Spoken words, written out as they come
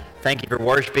Thank you for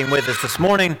worshiping with us this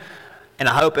morning, and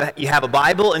I hope you have a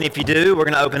Bible, and if you do, we're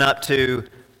going to open up to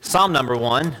Psalm number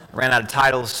 1. Ran out of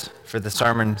titles for the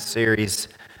sermon series.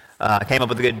 Came up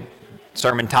with a good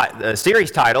sermon series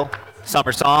title,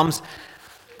 Summer Psalms.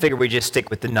 Figured we'd just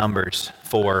stick with the numbers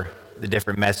for the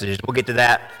different messages. We'll get to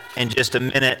that in just a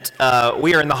minute.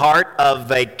 We are in the heart of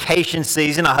vacation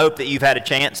season. I hope that you've had a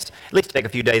chance at least to take a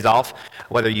few days off,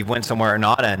 whether you've went somewhere or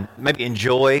not, and maybe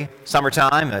enjoy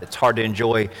summertime. It's hard to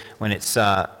enjoy when it's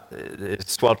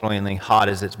swelteringly hot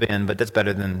as it's been, but that's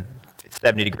better than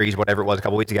 70 degrees, whatever it was a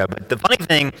couple weeks ago. But the funny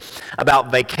thing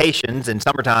about vacations in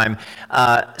summertime,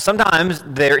 sometimes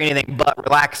they're anything but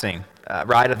relaxing.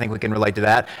 Right? I think we can relate to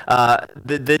that.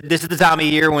 This is the time of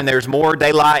year when there's more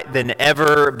daylight than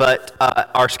ever, but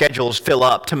our schedules fill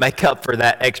up to make up for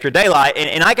that extra daylight.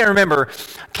 And I can remember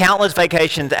countless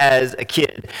vacations as a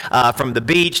kid, from the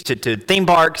beach to theme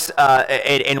parks,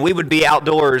 and we would be out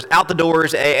the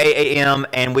doors, 8 a.m.,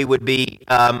 and we would be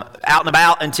out and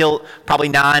about until probably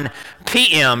 9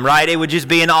 p.m., right? It would just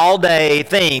be an all-day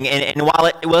thing, and while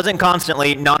it wasn't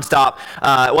constantly nonstop,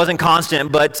 it wasn't constant,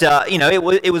 but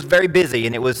it was very busy,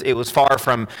 and it was far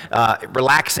from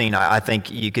relaxing, I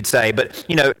think you could say. But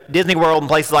Disney World and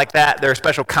places like that, they're a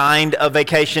special kind of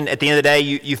vacation. At the end of the day,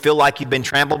 you feel like you've been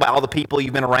trampled by all the people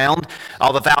you've been around,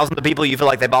 all the thousands of people. You feel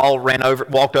like they've all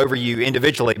walked over you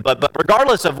individually. But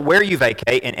regardless of where you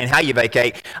vacate and how you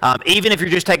vacate, even if you're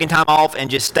just taking time off and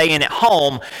just staying at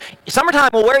home, summertime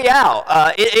will wear you out.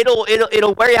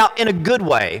 It'll wear you out in a good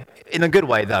way. In a good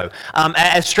way, though.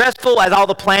 As stressful as all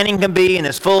the planning can be and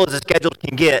as full as the schedule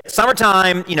can get,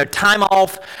 summertime, time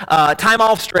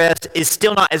off stress is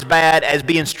still not as bad as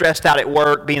being stressed out at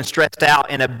work, being stressed out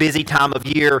in a busy time of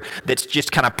year that's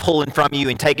just kind of pulling from you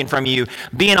and taking from you.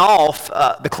 Being off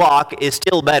the clock is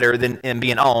still better than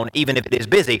being on, even if it is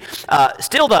busy.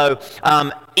 Still, though,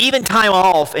 even time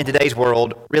off in today's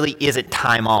world really isn't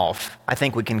time off. I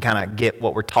think we can kind of get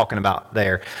what we're talking about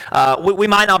there. We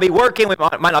might not be working, we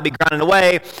might not be grinding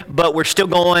away, but we're still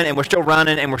going and we're still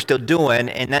running and we're still doing,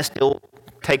 and that still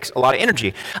takes a lot of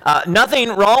energy. Nothing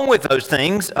wrong with those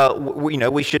things.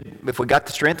 We should, if we got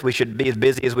the strength, we should be as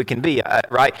busy as we can be,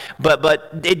 right? But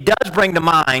it does bring to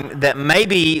mind that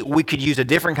maybe we could use a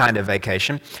different kind of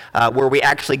vacation where we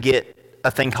actually get a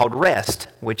thing called rest,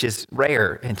 which is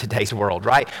rare in today's world,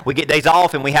 right? We get days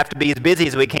off and we have to be as busy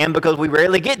as we can because we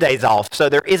rarely get days off. So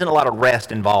there isn't a lot of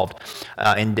rest involved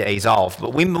in days off.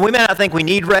 But we may not think we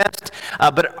need rest,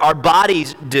 but our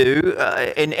bodies do.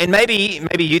 And maybe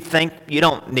you think you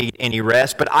don't need any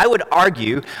rest, but I would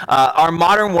argue our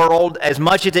modern world, as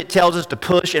much as it tells us to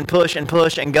push and push and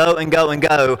push and go and go and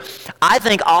go, I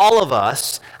think all of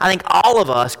us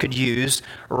could use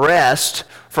rest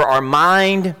for our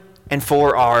mind and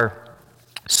for our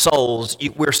souls.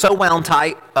 We're so wound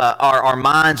tight. Our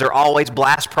minds are always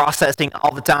blast processing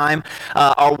all the time.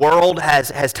 Our world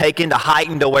has taken to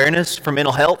heightened awareness for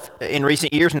mental health in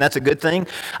recent years, and that's a good thing.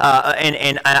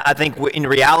 And I think in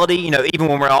reality, even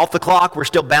when we're off the clock, we're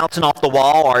still bouncing off the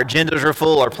wall. Our agendas are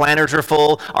full, our planners are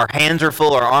full, our hands are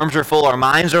full, our arms are full, our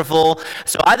minds are full.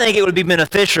 So I think it would be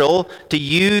beneficial to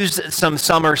use some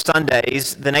summer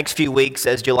Sundays, the next few weeks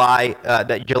as July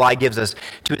gives us,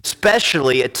 to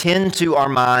especially attend to our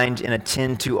mind and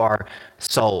attend to our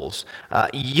souls.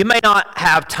 You may not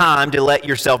have time to let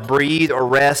yourself breathe or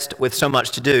rest with so much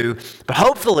to do, but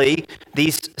hopefully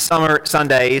these summer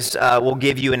Sundays will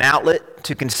give you an outlet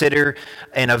to consider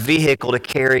and a vehicle to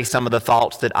carry some of the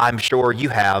thoughts that I'm sure you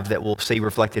have that we'll see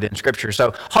reflected in Scripture.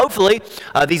 So hopefully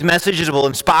these messages will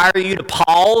inspire you to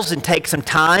pause and take some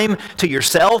time to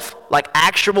yourself, like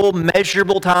actual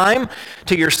measurable time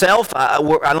to yourself.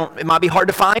 It might be hard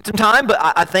to find some time, but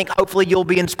I think hopefully you'll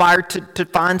be inspired to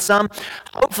find some.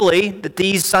 Hopefully that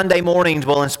these Sunday mornings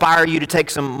will inspire you to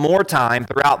take some more time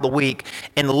throughout the week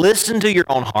and listen to your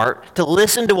own heart, to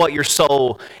listen to what your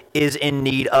soul is in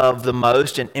need of the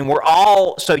most. And we're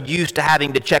all so used to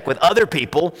having to check with other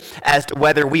people as to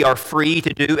whether we are free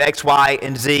to do X, Y,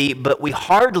 and Z, but we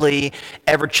hardly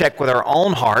ever check with our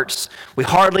own hearts. We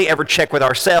hardly ever check with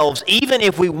ourselves. Even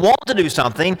if we want to do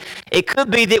something, it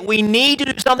could be that we need to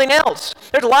do something else.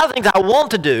 There's a lot of things I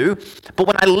want to do, but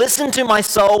when I listen to my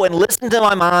soul and listen to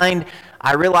my mind,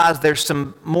 I realize there's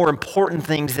some more important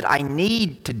things that I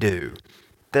need to do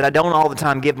that I don't all the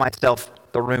time give myself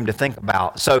the room to think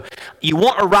about. So you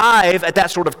won't arrive at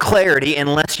that sort of clarity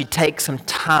unless you take some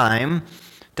time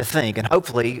to think. And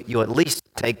hopefully you'll at least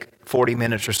take 40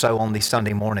 minutes or so on these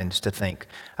Sunday mornings to think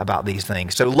about these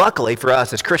things. So luckily for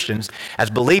us as Christians, as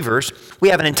believers, we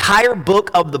have an entire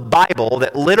book of the Bible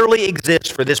that literally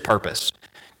exists for this purpose,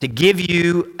 to give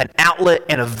you an outlet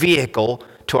and a vehicle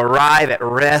to arrive at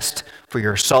rest for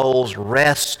your souls,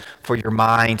 rest for your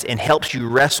minds, and helps you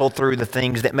wrestle through the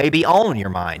things that may be on your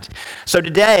mind. So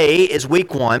today is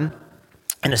week 1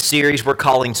 in a series we're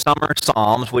calling Summer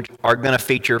Psalms, which are going to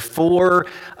feature four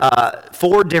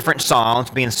different psalms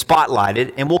being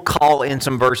spotlighted, and we'll call in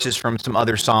some verses from some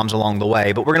other psalms along the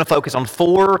way. But we're going to focus on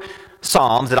 4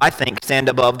 psalms that I think stand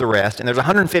above the rest, and there's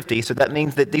 150, so that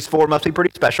means that these 4 must be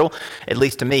pretty special, at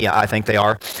least to me, I think they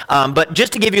are. But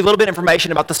just to give you a little bit of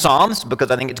information about the psalms, because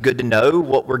I think it's good to know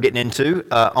what we're getting into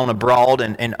on a broad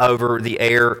and over the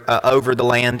air, over the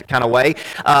land kind of way.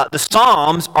 The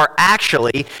psalms are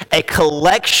actually a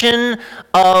collection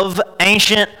of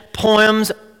ancient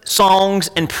poems, songs,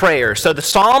 and prayers. So the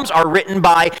Psalms are written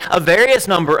by a various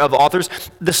number of authors.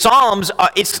 The Psalms,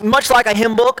 it's much like a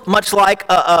hymn book, much like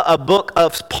a book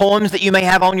of poems that you may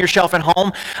have on your shelf at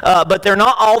home, but they're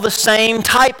not all the same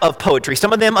type of poetry.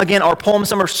 Some of them, again, are poems,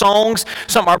 some are songs,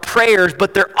 some are prayers,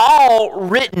 but they're all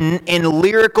written in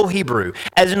lyrical Hebrew,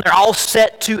 as in they're all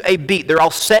set to a beat. They're all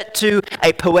set to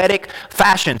a poetic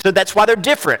fashion. So that's why they're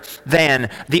different than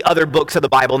the other books of the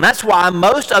Bible. And that's why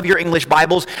most of your English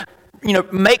Bibles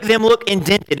make them look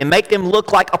indented and make them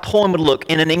look like a poem would look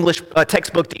in an English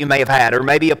textbook that you may have had, or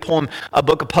maybe a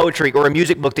book of poetry, or a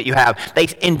music book that you have. They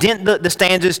indent the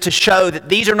stanzas to show that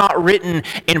these are not written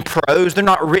in prose. They're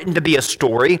not written to be a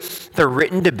story. They're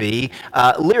written to be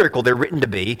lyrical. They're written to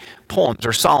be poems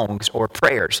or songs or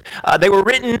prayers. They were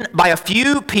written by a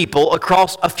few people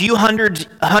across a few hundred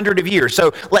of years.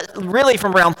 So really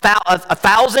from around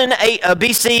 1000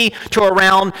 BC to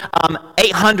around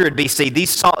 800 BC,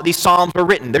 these Psalms were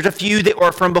written. There's a few that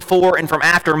were from before and from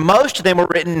after. Most of them were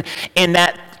written in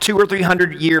that 200 or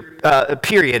 300 year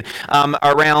period,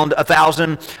 around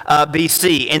 1000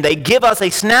 BC. And they give us a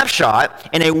snapshot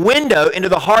and a window into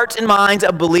the hearts and minds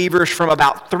of believers from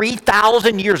about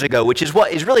 3,000 years ago, which is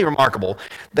what is really remarkable.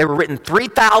 They were written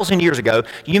 3,000 years ago.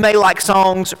 You may like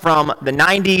songs from the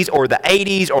 90s or the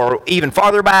 80s or even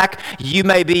farther back. You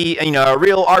may be a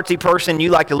real artsy person. You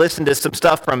like to listen to some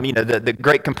stuff from the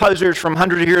great composers from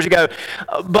hundreds of years ago.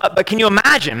 But can you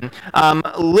imagine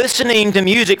listening to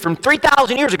music from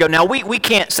 3,000 years ago? Now, we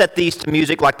can't set these to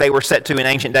music like they were set to in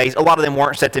ancient days. A lot of them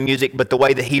weren't set to music, but the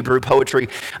way the Hebrew poetry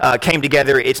came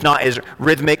together, it's not as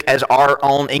rhythmic as our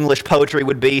own English poetry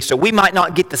would be. So we might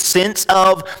not get the sense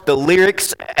of the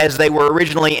lyrics as they were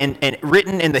originally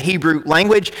written in the Hebrew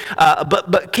language.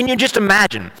 But can you just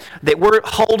imagine that we're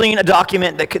holding a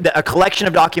document, a collection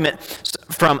of documents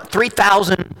from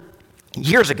 3,000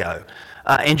 years ago?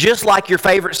 And just like your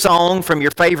favorite song from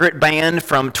your favorite band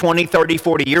from 20, 30,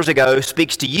 40 years ago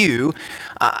speaks to you,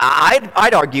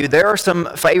 I'd argue there are some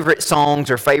favorite songs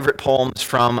or favorite poems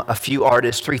from a few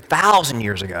artists 3,000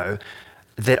 years ago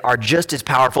that are just as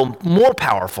powerful, more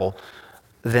powerful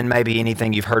than maybe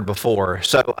anything you've heard before.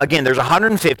 So again, there's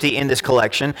 150 in this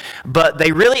collection, but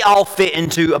they really all fit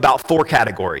into about 4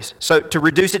 categories. So to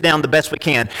reduce it down the best we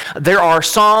can, there are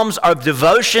psalms of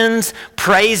devotions,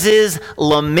 praises,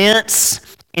 laments,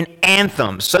 and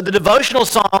anthems. So the devotional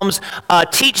psalms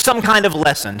teach some kind of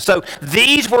lesson. So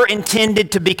these were intended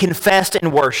to be confessed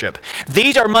in worship.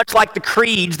 These are much like the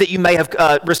creeds that you may have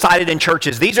recited in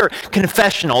churches. These are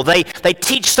confessional. They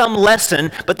teach some lesson,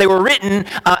 but they were written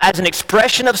as an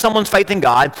expression of someone's faith in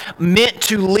God, meant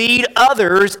to lead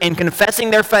others in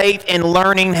confessing their faith and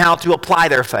learning how to apply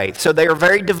their faith. So they are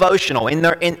very devotional. In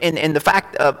the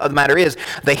fact of the matter is,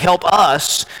 they help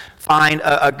us find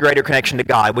a greater connection to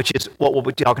God, which is what we'll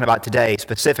be talking about today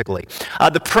specifically.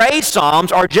 The praise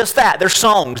psalms are just that. They're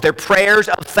songs. They're prayers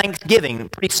of thanksgiving.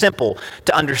 Pretty simple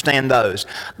to understand those.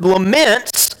 The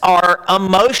laments are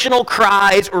emotional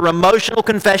cries or emotional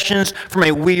confessions from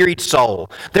a wearied soul.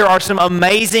 There are some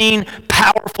amazing,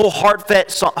 powerful,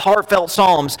 heartfelt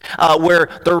psalms where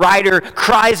the writer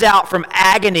cries out from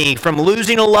agony, from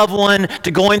losing a loved one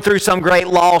to going through some great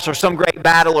loss or some great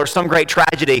battle or some great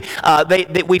tragedy.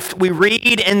 We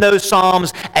read in those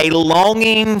psalms a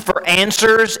longing for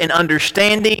answers and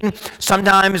understanding.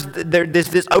 Sometimes there's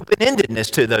this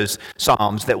open-endedness to those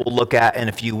psalms that we'll look at in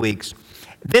a few weeks.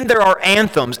 Then there are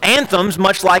anthems. Anthems,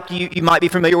 much like you might be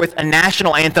familiar with a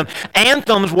national anthem.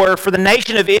 Anthems were for the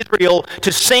nation of Israel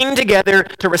to sing together,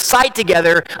 to recite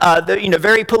together,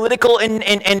 very political in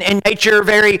nature,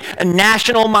 very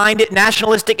national-minded,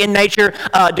 nationalistic in nature,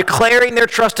 declaring their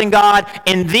trust in God.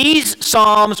 And these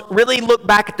psalms really look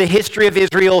back at the history of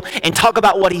Israel and talk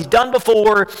about what he's done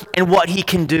before and what he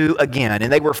can do again.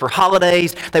 And they were for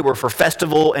holidays, they were for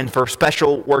festival, and for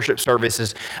special worship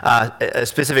services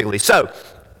specifically. So,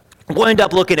 We'll end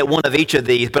up looking at one of each of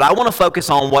these, but I want to focus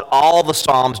on what all the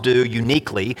Psalms do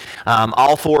uniquely.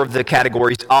 All four of the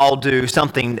categories all do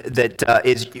something that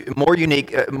is more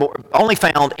unique, only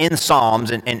found in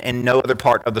Psalms and no other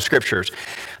part of the Scriptures.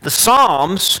 The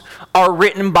Psalms are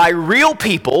written by real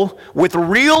people with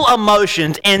real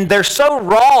emotions, and they're so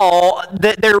raw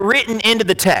that they're written into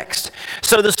the text.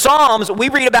 So the Psalms, we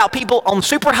read about people on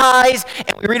super highs,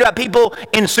 and we read about people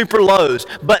in super lows,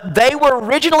 but they were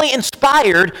originally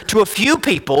inspired to a few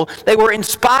people. They were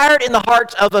inspired in the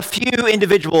hearts of a few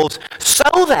individuals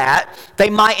so that they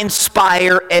might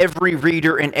inspire every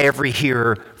reader and every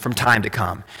hearer from time to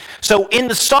come. So in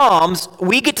the Psalms,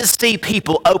 we get to see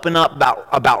people open up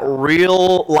about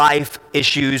real life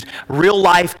issues, real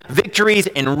life victories,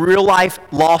 and real life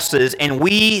losses. And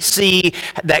we see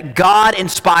that God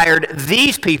inspired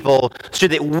these people so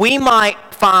that we might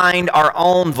find our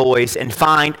own voice and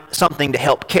find something to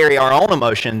help carry our own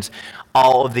emotions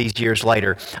all of these years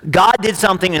later. God did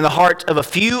something in the hearts of a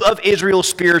few of Israel's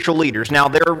spiritual leaders. Now,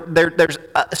 there's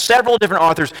several different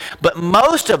authors, but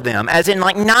most of them, as in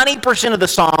like 90% of the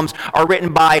Psalms, are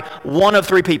written by one of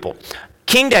three people.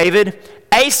 King David,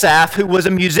 Asaph, who was a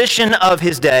musician of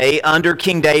his day under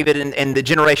King David and the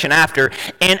generation after,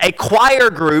 and a choir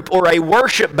group or a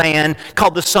worship band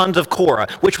called the Sons of Korah,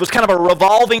 which was kind of a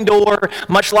revolving door,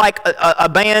 much like a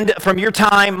band from your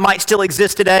time might still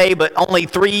exist today, but only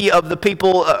three of the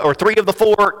people or three of the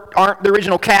four aren't the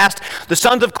original cast. The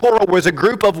Sons of Korah was a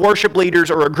group of worship leaders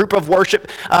or a group of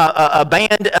worship, a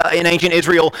band in ancient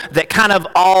Israel that kind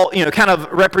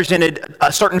of represented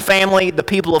a certain family, the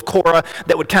people of Korah,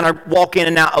 that would kind of walk in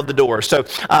and out of the door. So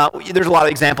there's a lot of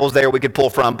examples there we could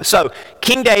pull from. So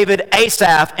King David,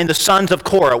 Asaph, and the Sons of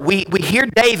Korah. We hear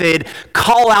David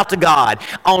call out to God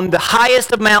on the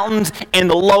highest of mountains and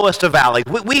the lowest of valleys.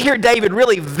 We hear David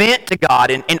really vent to God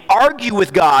and argue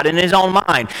with God in his own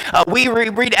mind. We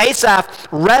read Asaph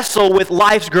wrestle with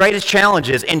life's greatest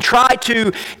challenges and try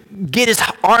to get his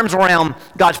arms around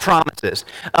God's promises.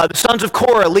 The Sons of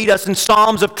Korah lead us in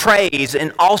psalms of praise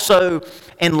and also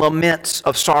in laments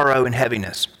of sorrow and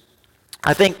heaviness.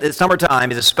 I think that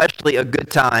summertime is especially a good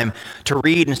time to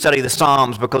read and study the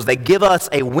Psalms because they give us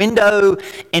a window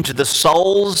into the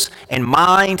souls and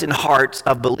minds and hearts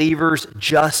of believers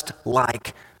just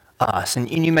like us. And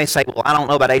you may say, well, I don't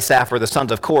know about Asaph or the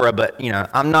Sons of Korah, but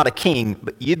I'm not a king.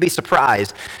 But you'd be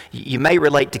surprised. You may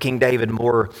relate to King David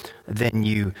more than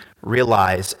you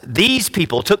realize. These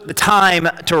people took the time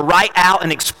to write out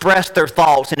and express their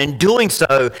thoughts, and in doing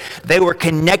so, they were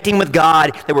connecting with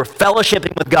God, they were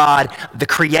fellowshipping with God, the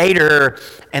Creator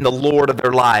and the Lord of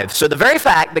their lives. So the very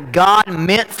fact that God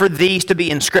meant for these to be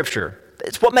in Scripture,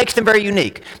 it's what makes them very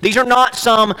unique. These are not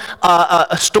some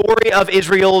a story of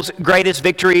Israel's greatest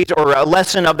victories or a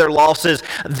lesson of their losses.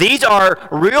 These are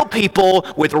real people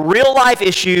with real life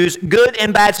issues, good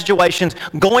and bad situations,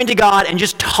 going to God and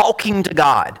just talking to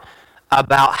God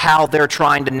about how they're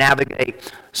trying to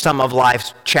navigate some of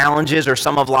life's challenges or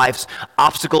some of life's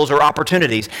obstacles or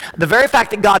opportunities. The very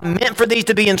fact that God meant for these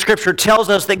to be in Scripture tells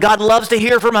us that God loves to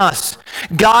hear from us.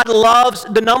 God loves,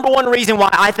 the number one reason why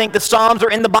I think the Psalms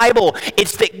are in the Bible,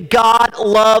 it's that God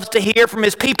loves to hear from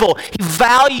His people. He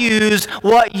values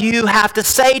what you have to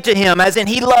say to Him, as in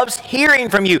He loves hearing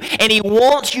from you, and He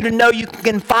wants you to know you can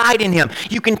confide in Him.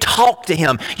 You can talk to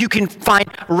Him. You can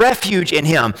find refuge in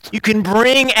Him. You can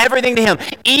bring everything to Him,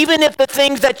 even if the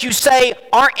things that you say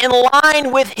aren't in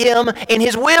line with Him and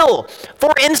His will.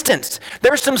 For instance,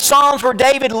 there's some Psalms where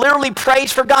David literally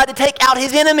prays for God to take out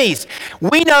his enemies.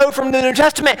 We know from the New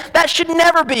Testament that should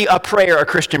never be a prayer a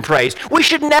Christian prays. We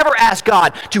should never ask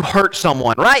God to hurt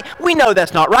someone, right? We know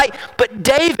that's not right. But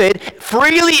David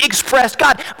freely expressed,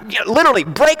 God, literally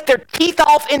break their teeth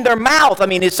off in their mouth. I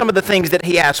mean, it's some of the things that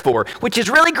he asked for, which is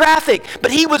really graphic.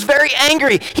 But he was very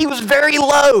angry. He was very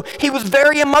low. He was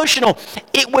very emotional.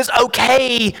 It was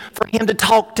okay for him to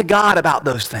talk to God about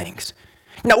those things.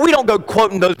 Now, we don't go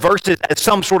quoting those verses as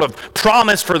some sort of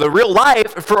promise for the real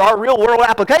life, for our real world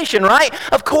application, right?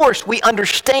 Of course, we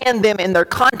understand them in their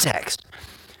context.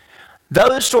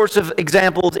 Those sorts of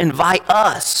examples invite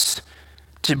us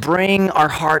to bring our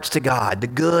hearts to God, the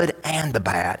good and the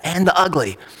bad and the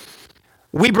ugly.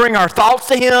 We bring our thoughts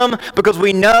to Him because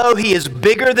we know He is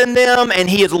bigger than them and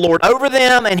He is Lord over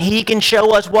them and He can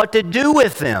show us what to do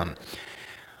with them.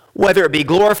 Whether it be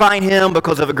glorifying Him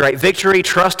because of a great victory,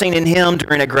 trusting in Him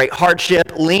during a great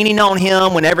hardship, leaning on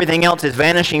Him when everything else is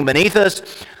vanishing beneath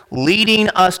us, leading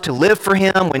us to live for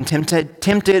Him when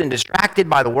tempted and distracted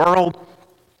by the world.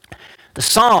 The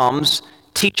Psalms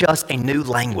teach us a new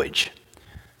language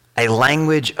a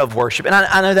language of worship. And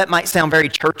I know that might sound very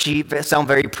churchy, sound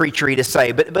very preachery to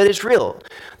say, but it's real.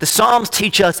 The Psalms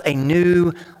teach us a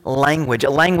new language, a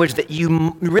language that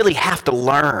you really have to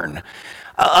learn.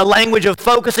 A language of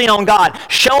focusing on God,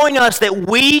 showing us that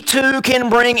we too can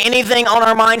bring anything on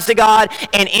our minds to God,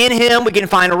 and in Him we can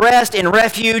find rest and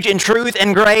refuge and truth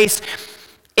and grace.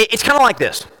 It's kind of like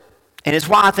this, and it's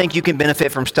why I think you can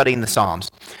benefit from studying the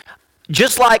Psalms.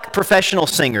 Just like professional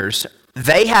singers,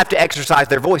 they have to exercise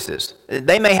their voices.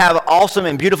 They may have awesome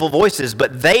and beautiful voices,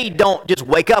 but they don't just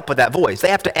wake up with that voice. They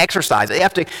have to exercise it. They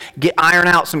have to iron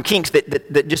out some kinks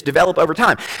that just develop over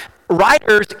time.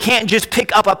 Writers can't just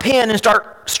pick up a pen and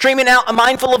start streaming out a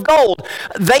mind full of gold.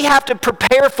 They have to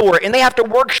prepare for it, and they have to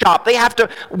workshop. They have to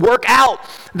work out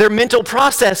their mental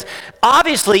process.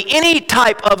 Obviously, any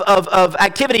type of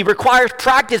activity requires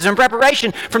practice and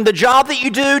preparation. From the job that you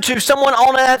do to someone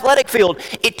on an athletic field,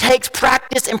 it takes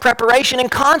practice and preparation and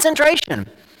concentration.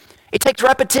 It takes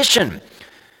repetition.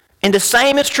 And the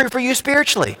same is true for you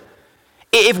spiritually.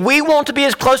 If we want to be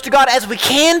as close to God as we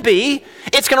can be,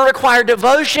 it's going to require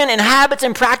devotion and habits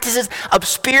and practices of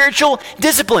spiritual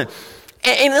discipline.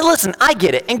 And listen, I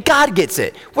get it, and God gets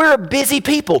it. We're a busy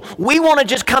people. We want to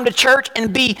just come to church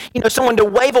and be, someone to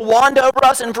wave a wand over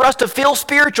us and for us to feel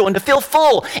spiritual and to feel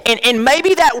full. And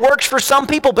maybe that works for some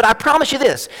people, but I promise you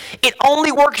this, it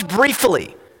only works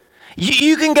briefly.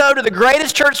 You can go to the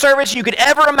greatest church service you could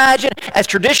ever imagine, as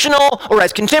traditional or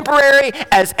as contemporary,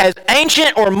 as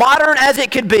ancient or modern as it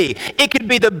could be. It could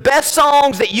be the best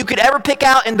songs that you could ever pick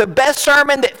out and the best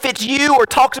sermon that fits you or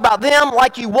talks about them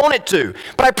like you want it to.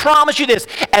 But I promise you this,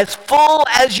 as full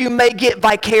as you may get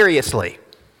vicariously,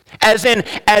 as in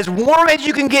as warm as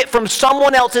you can get from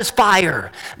someone else's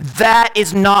fire, that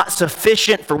is not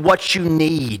sufficient for what you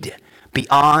need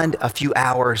beyond a few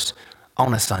hours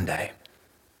on a Sunday.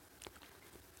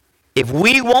 If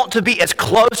we want to be as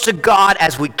close to God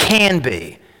as we can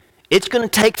be, it's going to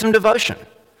take some devotion.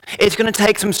 It's going to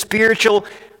take some spiritual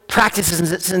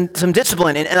practices and some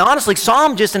discipline. And honestly,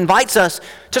 Psalm just invites us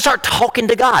to start talking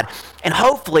to God. And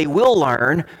hopefully we'll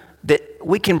learn that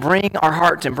we can bring our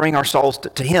hearts and bring our souls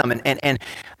to Him.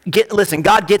 Listen,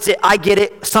 God gets it. I get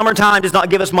it. Summertime does not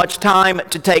give us much time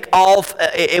to take off.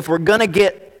 If we're going to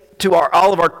get to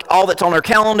all that's on our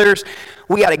calendars,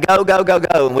 we got to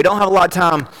go. And we don't have a lot of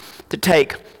time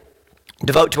to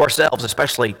devote to ourselves,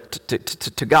 especially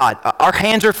to God. Our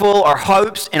hands are full, our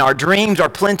hopes and our dreams are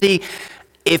plenty.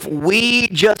 If we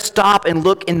just stop and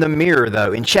look in the mirror,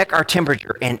 though, and check our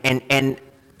temperature and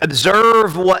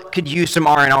observe what could use some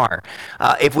R&R.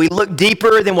 If we look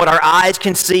deeper than what our eyes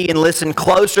can see and listen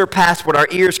closer past what our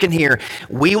ears can hear,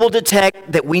 we will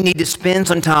detect that we need to spend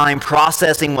some time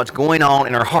processing what's going on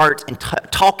in our hearts and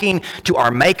talking to our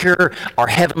Maker, our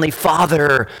Heavenly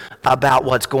Father, about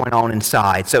what's going on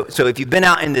inside. So if you've been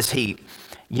out in this heat,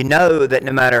 you know that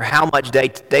no matter how much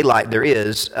daylight there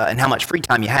is and how much free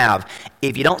time you have,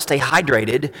 if you don't stay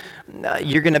hydrated,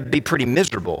 you're going to be pretty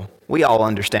miserable. We all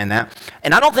understand that.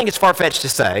 And I don't think it's far-fetched to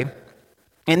say,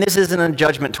 and this isn't a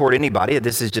judgment toward anybody,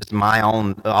 this is just my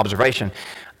own observation.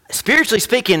 Spiritually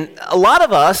speaking, a lot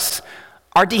of us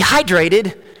are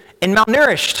dehydrated and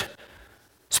malnourished.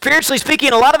 Spiritually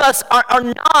speaking, a lot of us are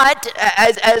not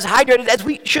as hydrated as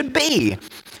we should be.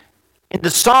 And the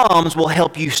Psalms will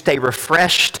help you stay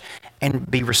refreshed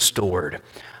and be restored.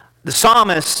 The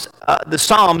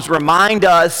Psalms remind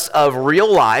us of real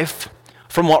life,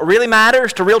 from what really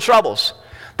matters to real troubles.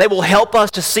 They will help us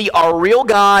to see our real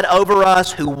God over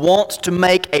us who wants to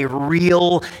make a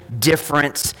real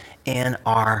difference in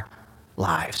our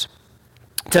lives.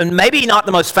 So maybe not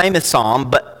the most famous psalm,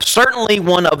 but certainly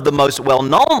one of the most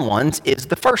well-known ones is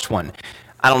the first one.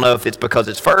 I don't know if it's because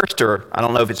it's first, or I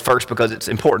don't know if it's first because it's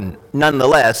important.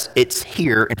 Nonetheless, it's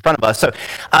here in front of us. So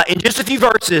in just a few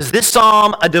verses, this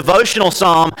psalm, a devotional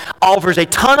psalm, offers a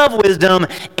ton of wisdom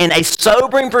and a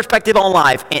sobering perspective on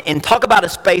life. And talk about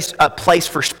a place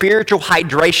for spiritual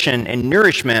hydration and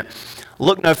nourishment.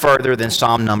 Look no further than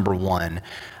Psalm number 1.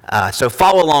 So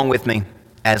follow along with me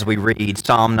as we read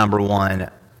Psalm number 1.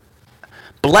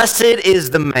 Blessed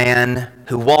is the man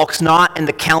who walks not in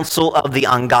the counsel of the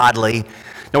ungodly,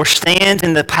 nor stands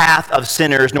in the path of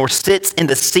sinners, nor sits in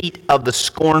the seat of the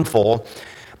scornful.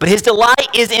 But his delight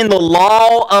is in the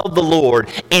law of the Lord,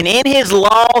 and in his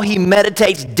law he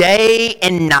meditates day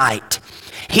and night.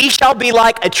 He shall be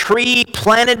like a tree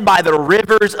planted by the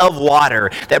rivers of water,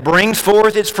 that brings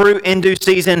forth its fruit in due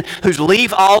season, whose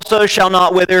leaf also shall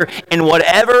not wither, and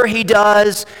whatever he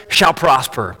does shall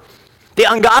prosper. The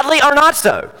ungodly are not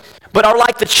so, but are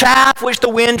like the chaff which the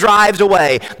wind drives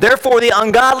away. Therefore the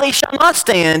ungodly shall not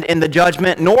stand in the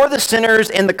judgment, nor the sinners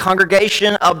in the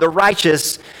congregation of the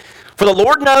righteous. For the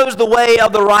Lord knows the way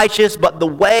of the righteous, but the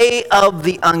way of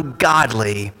the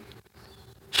ungodly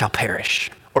shall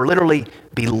perish, or literally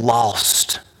be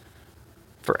lost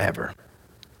forever.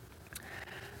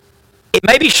 It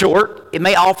may be short, it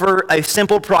may offer a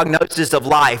simple prognosis of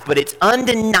life, but it's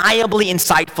undeniably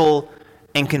insightful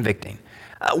and convicting.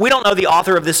 We don't know the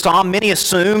author of this psalm. Many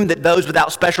assume that those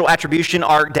without special attribution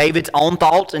are David's own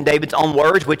thoughts and David's own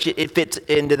words, which it fits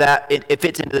into that. It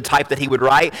fits into the type that he would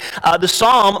write. The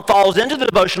psalm falls into the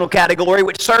devotional category,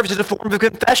 which serves as a form of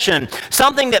confession,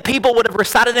 something that people would have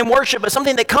recited in worship, but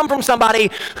something that come from somebody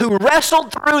who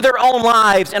wrestled through their own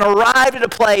lives and arrived at a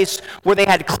place where they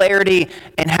had clarity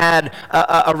and had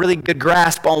a really good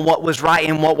grasp on what was right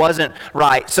and what wasn't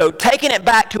right. So taking it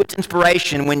back to its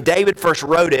inspiration, when David first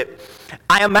wrote it,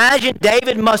 I imagine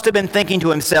David must have been thinking to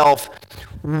himself,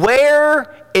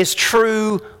 where is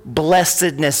true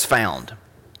blessedness found?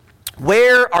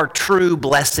 Where are true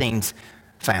blessings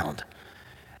found?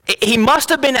 He must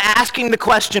have been asking the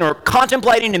question or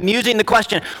contemplating and musing the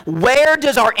question, where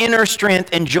does our inner strength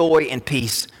and joy and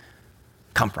peace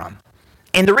come from?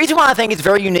 And the reason why I think it's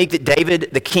very unique that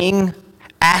David, the king,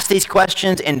 ask these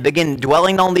questions and begin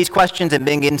dwelling on these questions and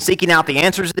begin seeking out the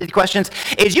answers to these questions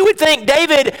is you would think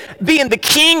David, being the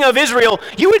king of Israel,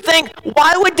 you would think,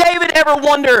 why would David ever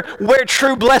wonder where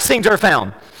true blessings are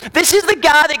found? This is the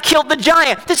guy that killed the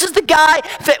giant. This is the guy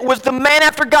that was the man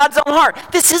after God's own heart.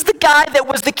 This is the guy that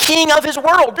was the king of his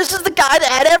world. This is the guy that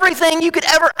had everything you could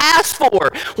ever ask for.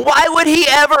 Why would he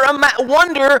ever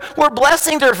wonder where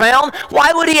blessings are found?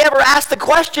 Why would he ever ask the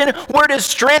question, where does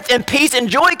strength and peace and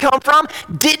joy come from?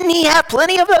 Didn't he have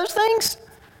plenty of those things?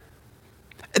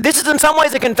 This is in some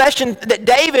ways a confession that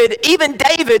David, even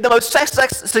David, the most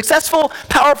successful,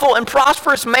 powerful, and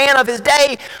prosperous man of his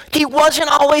day, he wasn't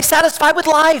always satisfied with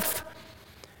life.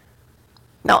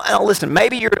 Now listen,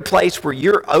 maybe you're at a place where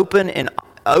you're open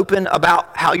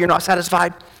about how you're not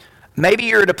satisfied. Maybe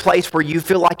you're at a place where you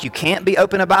feel like you can't be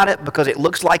open about it because it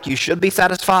looks like you should be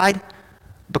satisfied.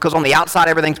 Because on the outside,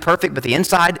 everything's perfect, but the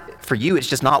inside, for you, it's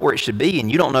just not where it should be, and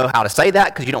you don't know how to say that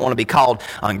because you don't want to be called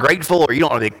ungrateful or you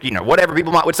don't want to be, whatever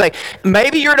people would say.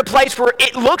 Maybe you're at a place where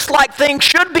it looks like things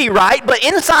should be right, but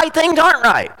inside things aren't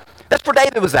right. That's where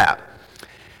David was at.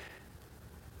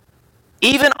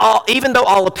 Even though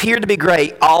all appeared to be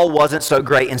great, all wasn't so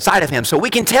great inside of him. So we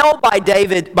can tell by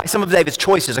some of David's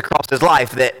choices across his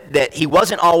life that he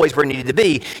wasn't always where he needed to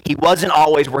be. He wasn't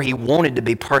always where he wanted to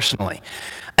be personally.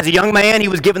 As a young man, he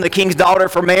was given the king's daughter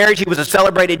for marriage. He was a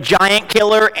celebrated giant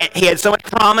killer. He had so much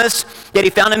promise that he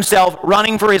found himself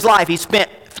running for his life. He spent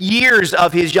years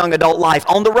of his young adult life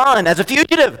on the run as a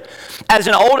fugitive. As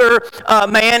an older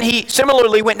man, he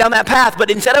similarly went down that path,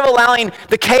 but instead of allowing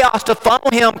the chaos to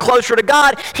funnel him closer to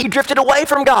God, he drifted away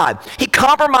from God. He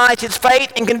compromised his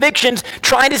faith and convictions,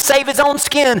 trying to save his own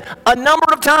skin a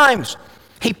number of times.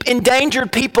 He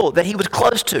endangered people that he was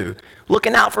close to,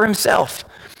 looking out for himself.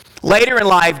 Later in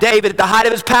life, David, at the height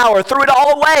of his power, threw it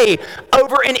all away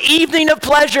over an evening of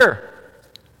pleasure.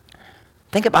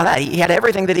 Think about that. He had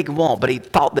everything that he could want, but he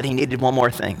thought that he needed one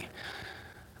more thing.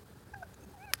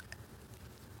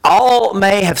 All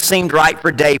may have seemed right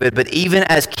for David, but even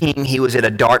as king, he was at a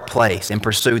dark place and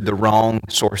pursued the wrong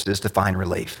sources to find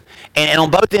relief. And on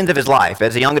both ends of his life,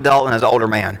 as a young adult and as an older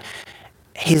man,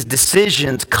 his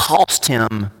decisions cost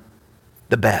him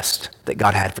the best that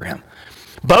God had for him.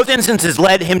 Both instances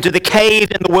led him to the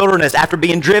cave in the wilderness after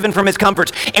being driven from his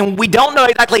comforts. And we don't know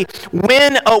exactly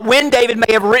when David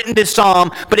may have written this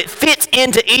psalm, but it fits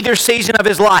into either season of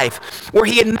his life where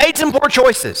he had made some poor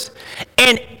choices.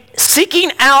 And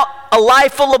seeking out a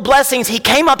life full of blessings, he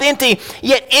came up empty,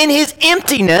 yet in his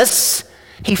emptiness,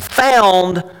 he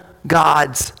found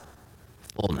God's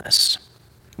fullness.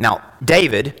 Now,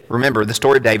 David, remember the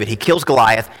story of David, he kills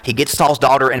Goliath, he gets Saul's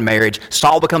daughter in marriage,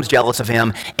 Saul becomes jealous of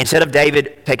him. Instead of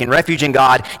David taking refuge in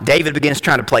God, David begins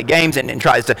trying to play games and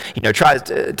tries to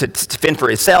fend for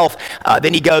himself.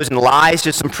 Then he goes and lies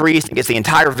to some priests and gets the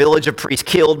entire village of priests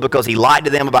killed because he lied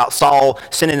to them about Saul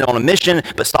sending them on a mission,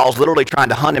 but Saul's literally trying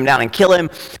to hunt him down and kill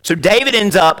him. So David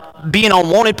ends up being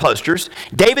on wanted posters.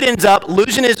 David ends up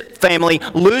losing his family,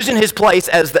 losing his place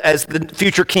as the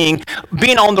future king,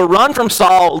 being on the run from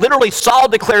Saul. Literally, Saul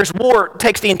declares war,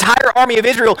 takes the entire army of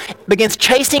Israel, begins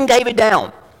chasing David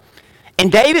down. And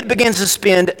David begins to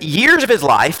spend years of his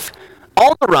life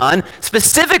on the run.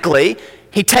 Specifically,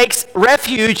 he takes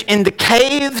refuge in the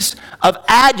caves of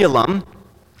Adullam.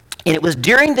 And it was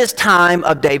during this time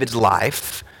of David's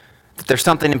life that there's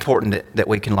something important that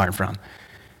we can learn from.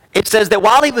 It says that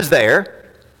while he was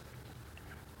there,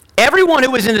 everyone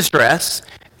who was in distress,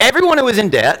 everyone who was in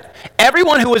debt,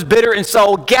 everyone who was bitter in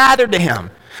soul gathered to him.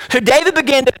 So David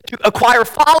began to acquire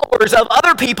followers of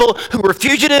other people who were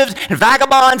fugitives and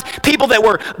vagabonds, people that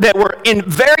were in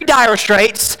very dire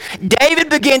straits. David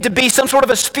began to be some sort of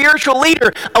a spiritual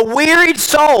leader, a wearied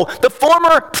soul, the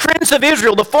former prince of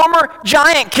Israel, the former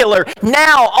giant killer,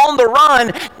 now on the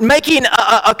run, making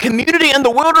a community in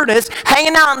the wilderness,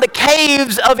 hanging out in the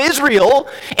caves of Israel,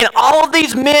 and all of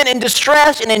these men in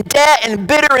distress and in debt and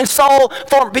bitter in soul,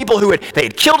 former people who they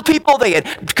had killed people, they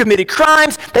had committed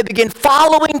crimes, they began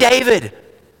following David.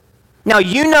 Now,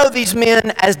 you know these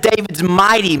men as David's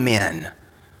mighty men,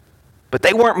 but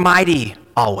they weren't mighty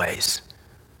always.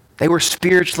 They were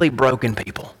spiritually broken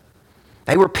people.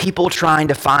 They were people trying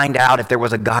to find out if there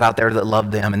was a God out there that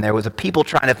loved them, and there was a people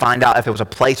trying to find out if there was a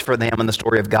place for them in the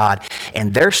story of God.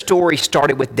 And their story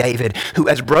started with David, who,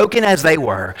 as broken as they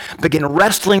were, began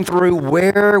wrestling through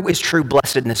where is true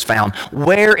blessedness found?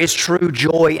 Where is true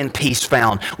joy and peace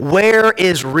found? Where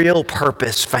is real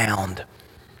purpose found?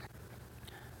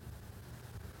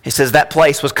 He says that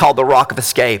place was called the Rock of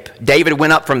Escape. David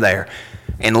went up from there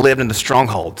and lived in the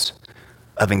strongholds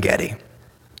of En-Gedi.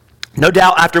 No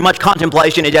doubt, after much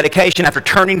contemplation and dedication, after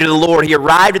turning to the Lord, he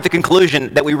arrived at the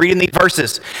conclusion that we read in these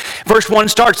verses. Verse 1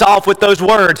 starts off with those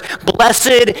words,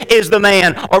 "Blessed is the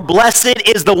man," or "Blessed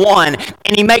is the one."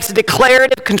 And he makes a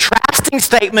declarative, contrasting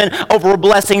statement over where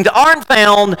blessings aren't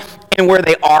found and where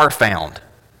they are found.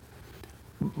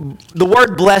 The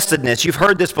word blessedness, you've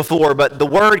heard this before, but the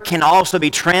word can also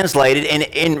be translated,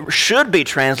 and should be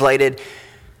translated,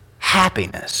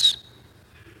 happiness.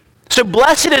 So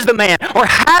blessed is the man, or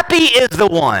happy is the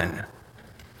one.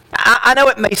 I know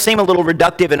it may seem a little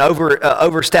reductive and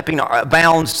overstepping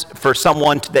bounds for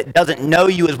someone that doesn't know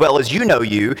you as well as you know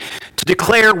you to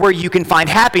declare where you can find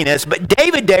happiness, but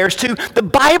David dares to, the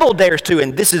Bible dares to,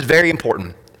 and this is very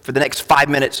important. For the next 5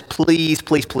 minutes, please,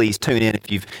 please, please tune in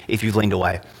if you've leaned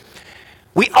away.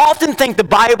 We often think the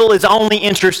Bible is only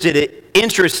interested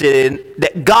in,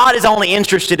 that God is only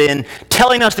interested in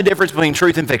telling us the difference between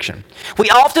truth and fiction. We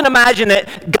often imagine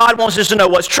that God wants us to know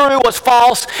what's true, what's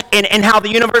false, and how the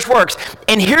universe works.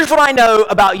 And here's what I know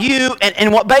about you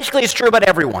and what basically is true about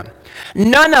everyone.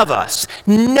 None of us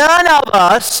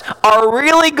are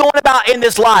really going about in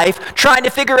this life trying to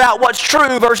figure out what's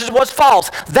true versus what's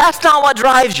false. That's not what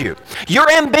drives you.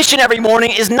 Your ambition every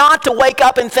morning is not to wake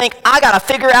up and think, I got to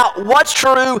figure out what's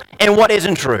true and what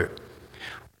isn't true.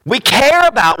 We care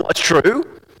about what's true,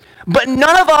 but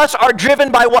none of us are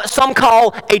driven by what some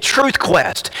call a truth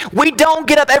quest. We don't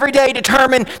get up every day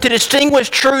determined to distinguish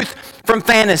truth from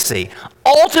fantasy.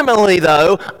 Ultimately,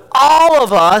 though, all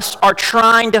of us are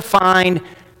trying to find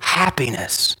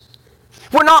happiness.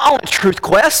 We're not on a truth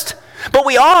quest, but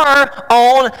we are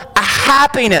on a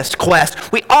happiness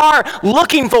quest. We are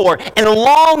looking for and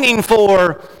longing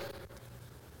for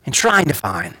and trying to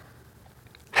find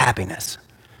happiness.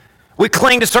 We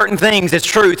cling to certain things as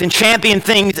truth and champion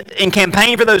things and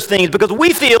campaign for those things because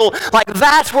we feel like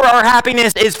that's where our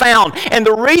happiness is found. And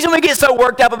the reason we get so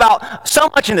worked up about so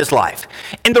much in this life,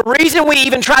 and the reason we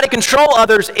even try to control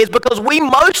others, is because we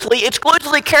mostly,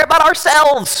 exclusively care about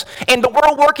ourselves and the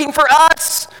world working for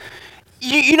us.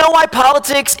 You know why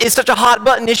politics is such a hot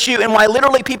button issue and why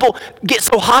literally people get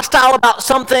so hostile about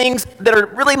some things that are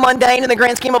really mundane in the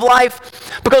grand scheme of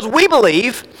life? Because we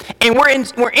believe, and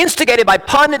we're instigated by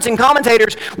pundits and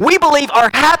commentators, we believe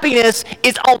our happiness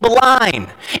is on the line.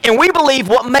 And we believe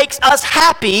what makes us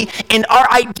happy and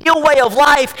our ideal way of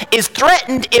life is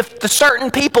threatened if the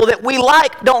certain people that we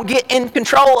like don't get in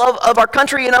control of our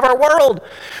country and of our world.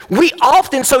 We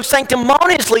often so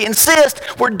sanctimoniously insist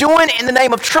we're doing it in the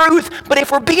name of truth, but if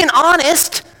we're being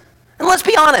honest, and let's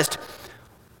be honest,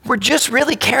 we're just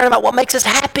really caring about what makes us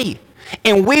happy.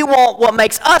 And we want what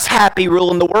makes us happy rule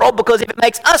in the world, because if it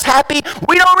makes us happy,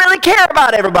 we don't really care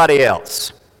about everybody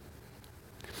else.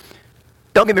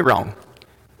 Don't get me wrong.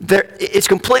 It's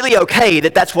completely okay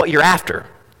that that's what you're after.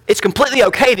 It's completely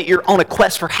okay that you're on a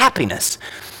quest for happiness.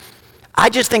 I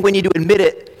just think we need to admit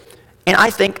it. And I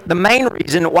think the main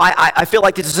reason why I feel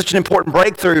like this is such an important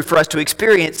breakthrough for us to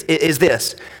experience is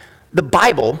this. The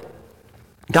Bible,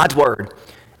 God's Word,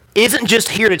 isn't just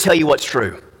here to tell you what's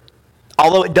true,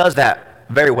 although it does that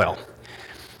very well.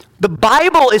 The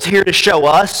Bible is here to show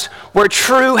us where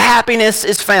true happiness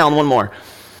is found. One more.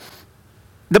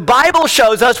 The Bible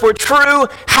shows us where true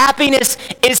happiness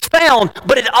is found,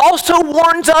 but it also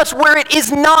warns us where it is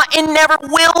not and never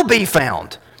will be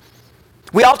found.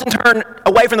 We often turn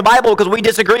away from the Bible because we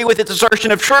disagree with its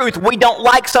assertion of truth. We don't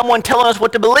like someone telling us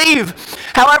what to believe.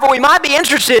 However, we might be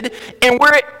interested in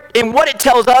what it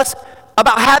tells us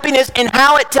about happiness and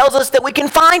how it tells us that we can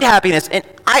find happiness. And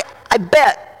I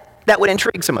bet that would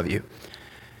intrigue some of you.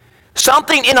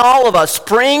 Something in all of us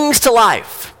springs to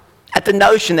life at the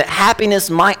notion that happiness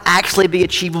might actually be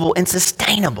achievable and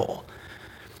sustainable.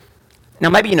 Now,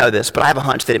 maybe you know this, but I have a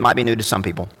hunch that it might be new to some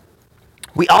people.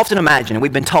 We often imagine, and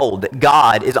we've been told, that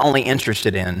God is only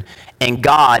interested in, and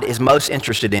God is most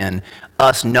interested in,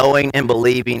 us knowing and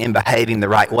believing and behaving the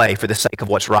right way for the sake of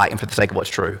what's right and for the sake of what's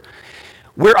true.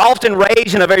 We're often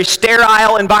raised in a very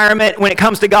sterile environment when it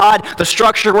comes to God. The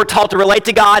structure we're taught to relate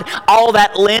to God, all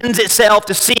that lends itself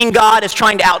to seeing God as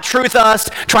trying to out-truth us,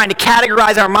 trying to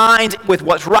categorize our minds with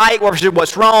what's right versus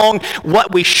what's wrong,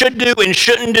 what we should do and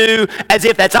shouldn't do, as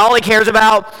if that's all he cares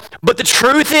about. But the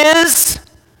truth is,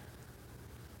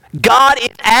 God is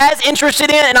as interested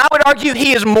in, and I would argue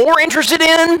he is more interested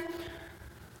in,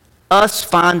 us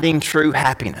finding true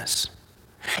happiness.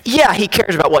 Yeah, he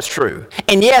cares about what's true.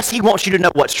 And yes, he wants you to know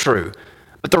what's true.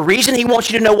 But the reason he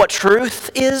wants you to know what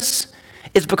truth is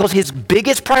because his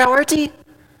biggest priority,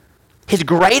 his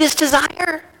greatest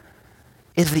desire,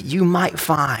 is that you might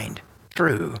find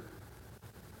true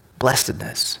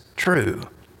blessedness, true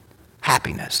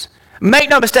happiness.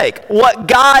 Make no mistake, where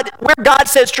God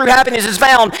says true happiness is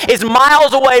found is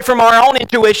miles away from our own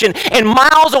intuition and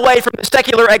miles away from the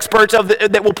secular experts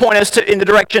that will point us in the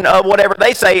direction of whatever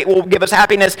they say will give us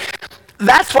happiness.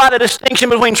 That's why the distinction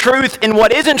between truth and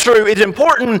what isn't true is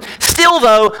important. Still,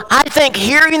 though, I think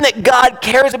hearing that God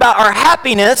cares about our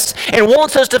happiness and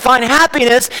wants us to find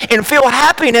happiness and feel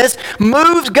happiness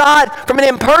moves God from an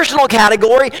impersonal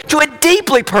category to a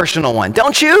deeply personal one,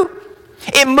 don't you?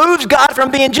 It moves God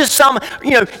from being just some,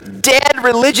 dead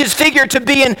religious figure to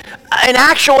being an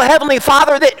actual heavenly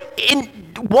Father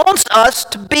that wants us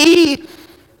to be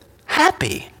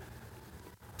happy.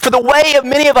 For the way of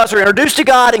many of us are introduced to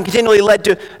God and continually led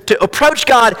to approach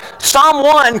God, Psalm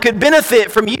 1 could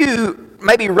benefit from you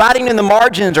maybe writing in the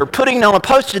margins or putting on a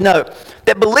Post-it note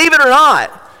that, believe it or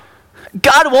not,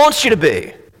 God wants you to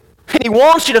be. And he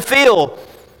wants you to feel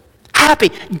happy.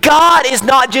 God is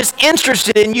not just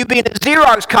interested in you being a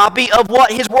Xerox copy of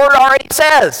what his word already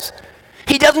says.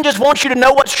 He doesn't just want you to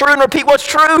know what's true and repeat what's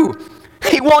true.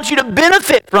 He wants you to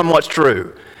benefit from what's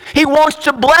true. He wants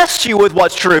to bless you with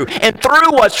what's true and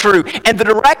through what's true. And the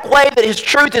direct way that his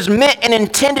truth is meant and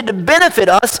intended to benefit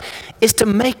us is to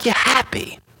make you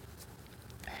happy.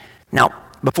 Now,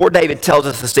 before David tells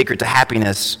us the secret to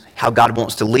happiness, how God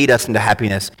wants to lead us into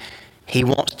happiness, he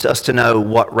wants us to know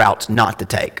what routes not to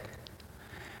take.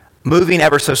 Moving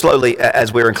ever so slowly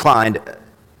as we're inclined,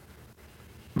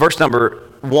 verse number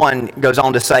 1 goes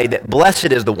on to say that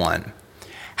blessed is the one,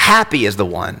 happy is the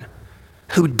one,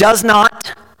 who does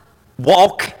not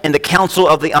walk in the counsel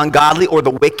of the ungodly or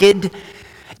the wicked,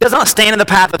 does not stand in the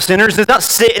path of sinners, does not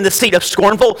sit in the seat of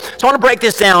scornful. So I want to break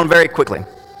this down very quickly.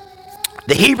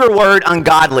 The Hebrew word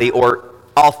ungodly, or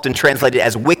often translated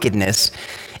as wickedness,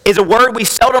 is a word we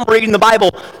seldom read in the Bible.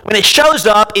 When it shows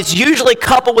up, it's usually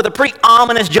coupled with a pretty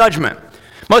ominous judgment.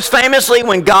 Most famously,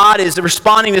 when God is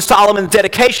responding to Solomon's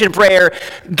dedication prayer,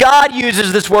 God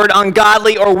uses this word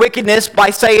ungodly or wickedness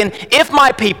by saying, if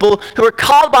my people who are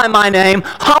called by my name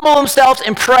humble themselves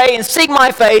and pray and seek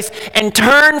my face and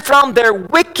turn from their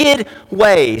wicked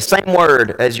ways. Same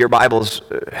word as your Bibles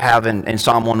have in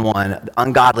Psalm 1:1,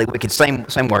 ungodly, wicked,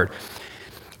 same word.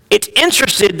 It's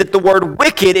interesting that the word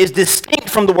wicked is distinct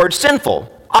from the word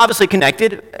sinful, obviously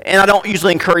connected, and I don't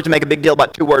usually encourage to make a big deal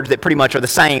about two words that pretty much are the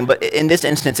same, but in this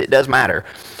instance it does matter.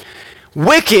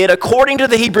 Wicked, according to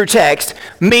the Hebrew text,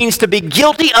 means to be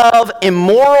guilty of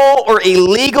immoral or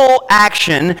illegal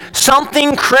action,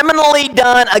 something criminally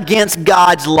done against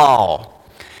God's law.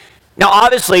 Now,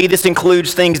 obviously, this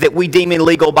includes things that we deem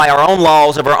illegal by our own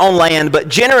laws of our own land, but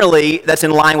generally, that's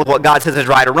in line with what God says is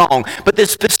right or wrong. But this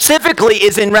specifically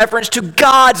is in reference to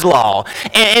God's law.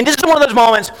 And this is one of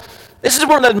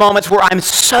those moments where I'm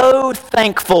so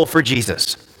thankful for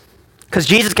Jesus. Because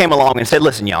Jesus came along and said,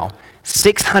 listen, y'all,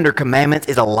 600 commandments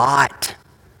is a lot.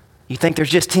 You think there's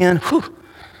just 10? Whew.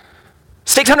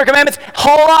 600 commandments,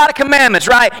 whole lot of commandments,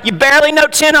 right? You barely know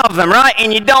 10 of them, right?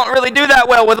 And you don't really do that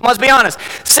well with them, let's be honest.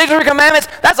 600 commandments,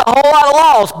 that's a whole lot of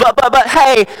laws. But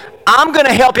hey, I'm going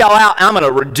to help y'all out, and I'm going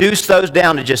to reduce those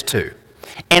down to just 2.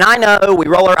 And I know we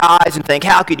roll our eyes and think,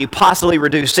 how could you possibly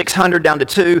reduce 600 down to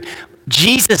 2?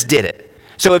 Jesus did it.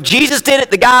 So if Jesus did it,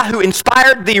 the guy who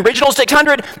inspired the original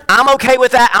 600, I'm okay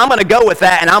with that. I'm going to go with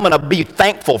that, and I'm going to be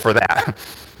thankful for that.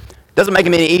 Doesn't make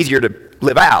them any easier to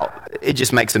live out. It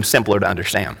just makes them simpler to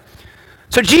understand.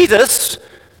 So Jesus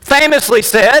famously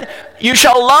said, you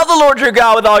shall love the Lord your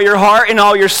God with all your heart and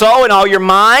all your soul and all your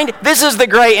mind. This is the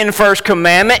great and first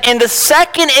commandment. And the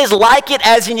second is like it,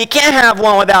 as in you can't have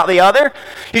one without the other.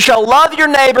 You shall love your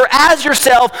neighbor as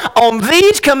yourself. On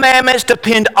these commandments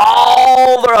depend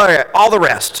all the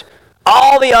rest.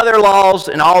 all the other laws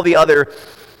and all the other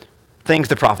things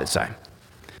the prophets say.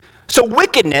 So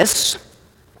wickedness,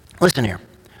 listen here,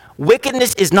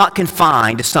 wickedness is not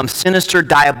confined to some sinister,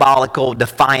 diabolical,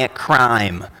 defiant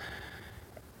crime.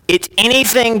 It's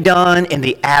anything done in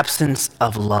the absence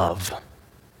of love.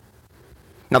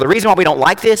 Now, the reason why we don't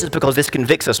like this is because this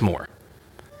convicts us more.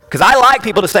 Because I like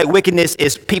people to say wickedness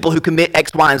is people who commit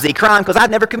X, Y, and Z crime, because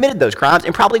I've never committed those crimes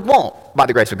and probably won't by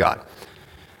the grace of God.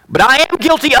 But I am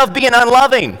guilty of being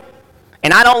unloving,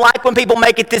 and I don't like when people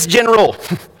make it this general.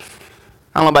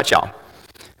 I don't know about y'all.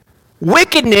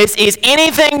 Wickedness is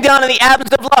anything done in the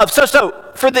absence of love.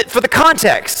 So for the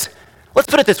context, let's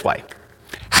put it this way.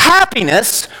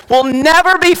 Happiness will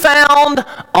never be found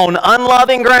on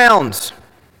unloving grounds.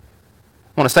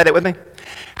 Want to say that with me?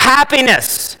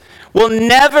 Happiness will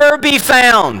never be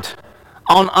found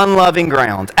on unloving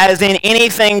grounds, as in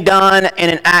anything done in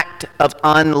an act of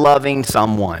unloving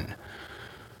someone.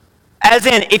 As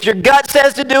in, if your gut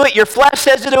says to do it, your flesh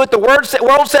says to do it, the world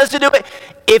says to do it,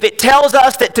 if it tells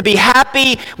us that to be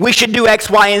happy, we should do X,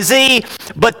 Y, and Z,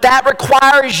 but that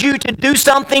requires you to do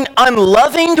something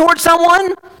unloving towards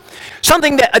someone,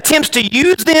 something that attempts to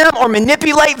use them or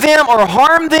manipulate them or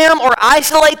harm them or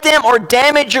isolate them or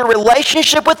damage your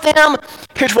relationship with them,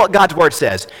 here's what God's word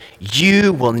says.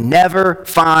 You will never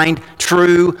find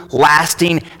true,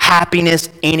 lasting happiness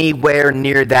anywhere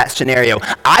near that scenario.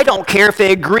 I don't care if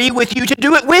they agree with you to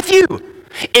do it with you.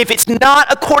 If it's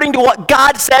not according to what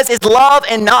God says is love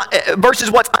and not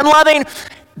versus what's unloving,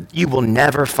 you will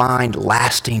never find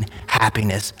lasting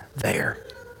happiness there.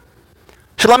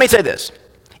 So let me say this.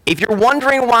 If you're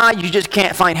wondering why you just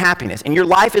can't find happiness and your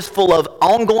life is full of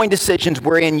ongoing decisions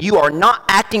wherein you are not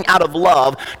acting out of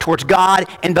love towards God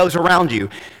and those around you,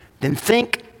 then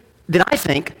I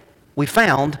think we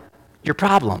found your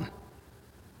problem.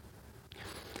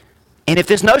 And if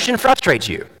this notion frustrates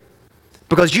you,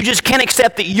 because you just can't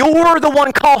accept that you're the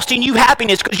one costing you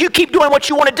happiness because you keep doing what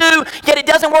you want to do, yet it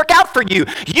doesn't work out for you.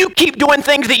 You keep doing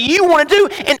things that you want to do,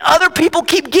 and other people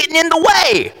keep getting in the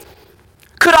way.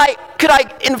 Could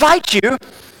I invite you,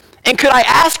 and could I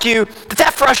ask you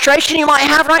that frustration you might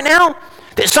have right now,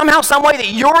 that somehow, some way that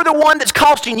you're the one that's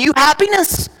costing you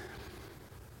happiness?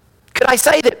 Could I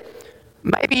say that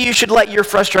maybe you should let your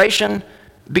frustration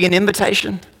be an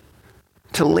invitation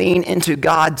to lean into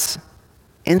God's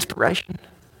inspiration?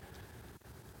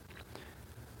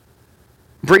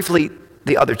 Briefly,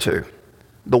 the other two.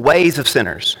 The ways of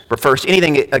sinners refers to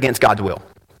anything against God's will.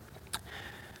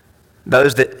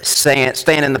 Those that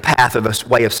stand in the path of the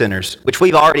way of sinners, which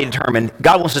we've already determined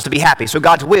God wants us to be happy. So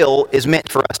God's will is meant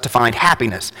for us to find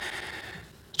happiness.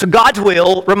 So God's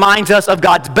will reminds us of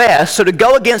God's best. So to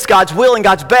go against God's will and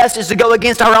God's best is to go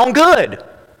against our own good.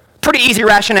 Pretty easy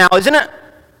rationale, isn't it?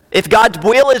 If God's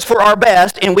will is for our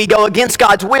best and we go against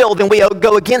God's will, then we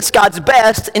go against God's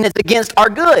best and it's against our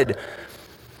good.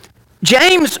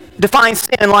 James defines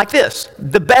sin like this,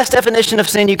 the best definition of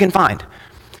sin you can find.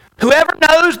 Whoever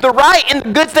knows the right and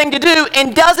the good thing to do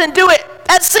and doesn't do it,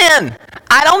 that's sin.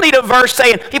 I don't need a verse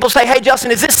saying, people say, hey, Justin,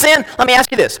 is this sin? Let me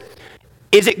ask you this.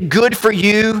 Is it good for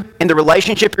you in the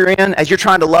relationship you're in as you're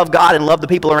trying to love God and love the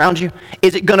people around you?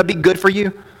 Is it going to be good for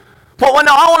you? Well,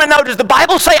 no, I want to know, does the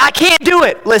Bible say I can't do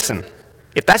it? Listen,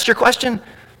 if that's your question,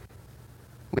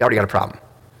 we already got a problem.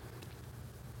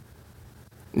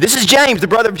 This is James, the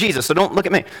brother of Jesus, so don't look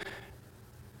at me.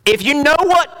 If you know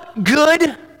what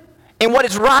good and what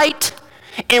is right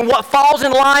and what falls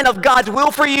in line of God's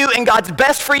will for you and God's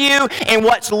best for you and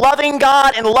what's loving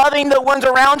God and loving the ones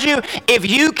around you, if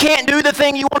you can't do the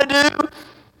thing you want to do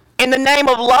in the name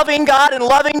of loving God and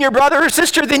loving your brother or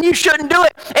sister, then you shouldn't do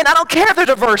it. And I don't care if there's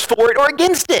a verse for it or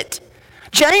against it.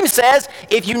 James says,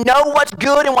 if you know what's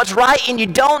good and what's right and you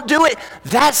don't do it,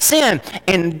 that's sin.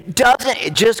 And doesn't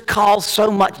it just cause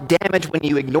so much damage when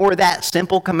you ignore that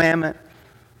simple commandment?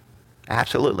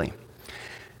 Absolutely.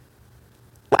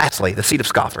 Lastly, the seed of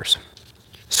scoffers.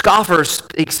 Scoffers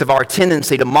speaks of our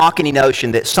tendency to mock any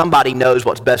notion that somebody knows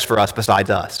what's best for us besides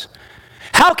us.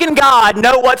 How can God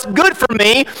know what's good for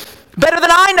me better than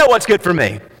I know what's good for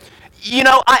me? You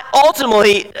know, I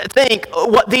ultimately think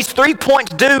what these 3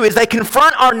 points do is they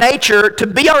confront our nature to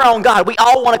be our own God. We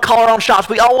all want to call our own shots.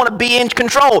 We all want to be in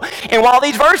control. And while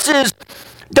these verses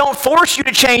don't force you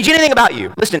to change anything about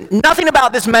you, listen, nothing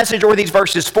about this message or these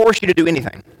verses force you to do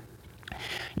anything.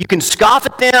 You can scoff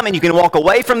at them and you can walk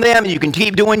away from them and you can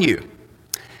keep doing you.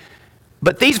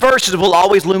 But these verses will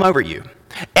always loom over you.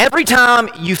 Every time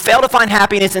you fail to find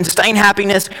happiness and sustain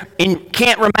happiness and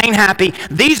can't remain happy,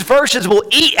 these verses will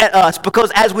eat at us because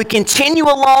as we continue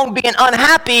along being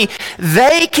unhappy,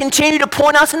 they continue to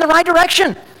point us in the right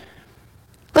direction.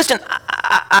 Listen,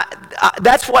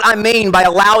 that's what I mean by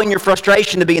allowing your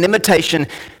frustration to be an invitation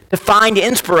to find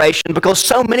inspiration, because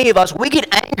so many of us, we get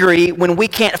angry when we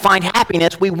can't find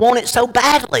happiness. We want it so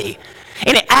badly.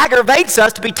 And it aggravates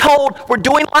us to be told we're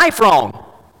doing life wrong,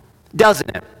 doesn't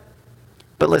it?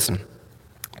 But listen,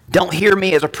 don't hear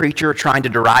me as a preacher trying to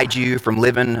deride you from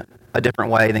living a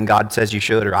different way than God says you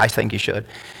should or I think you should.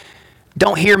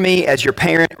 Don't hear me as your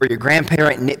parent or your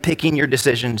grandparent nitpicking your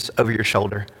decisions over your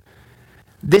shoulder.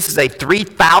 This is a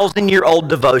 3,000-year-old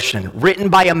devotion written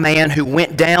by a man who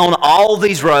went down all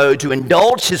these roads, who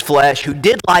indulged his flesh, who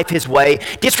did life his way,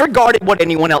 disregarded what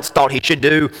anyone else thought he should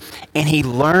do, and he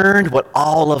learned what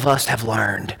all of us have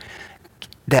learned,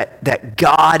 that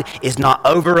God is not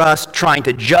over us, trying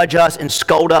to judge us and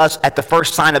scold us at the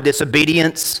first sign of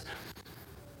disobedience,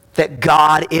 that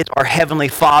God is our Heavenly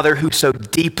Father who so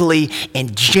deeply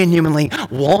and genuinely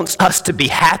wants us to be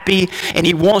happy, and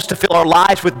He wants to fill our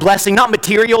lives with blessing, not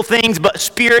material things, but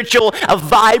spiritual, a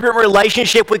vibrant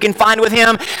relationship we can find with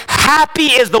Him. Happy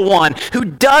is the one who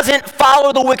doesn't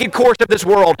follow the wicked course of this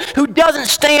world, who doesn't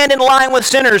stand in line with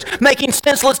sinners, making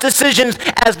senseless decisions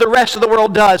as the rest of the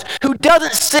world does, who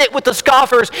doesn't sit with the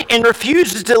scoffers and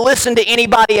refuses to listen to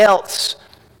anybody else.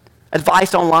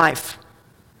 Advice on life.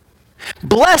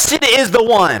 Blessed is the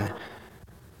one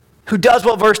who does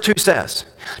what verse 2 says.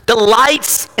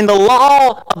 Delights in the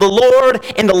law of the Lord.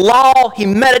 In the law he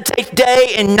meditates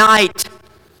day and night.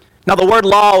 Now the word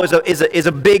law is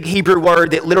a big Hebrew word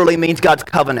that literally means God's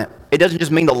covenant. It doesn't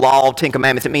just mean the law of 10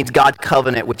 commandments. It means God's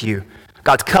covenant with you.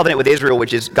 God's covenant with Israel,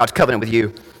 which is God's covenant with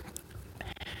you.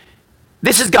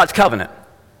 This is God's covenant.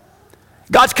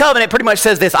 God's covenant pretty much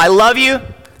says this: I love you.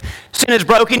 Sin has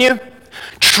broken you.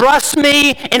 Trust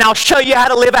me, and I'll show you how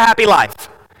to live a happy life.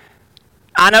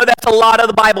 I know that's a lot of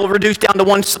the Bible reduced down to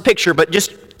one picture, but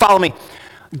just follow me.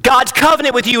 God's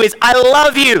covenant with you is, I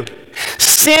love you.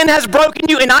 Sin has broken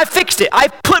you, and I fixed it. I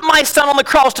put my son on the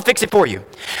cross to fix it for you.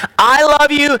 I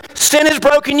love you. Sin has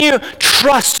broken you.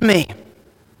 Trust me,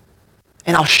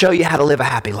 and I'll show you how to live a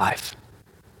happy life.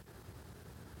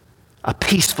 A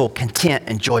peaceful, content,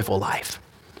 and joyful life.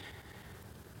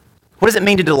 What does it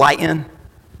mean to delight in?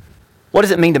 What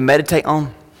does it mean to meditate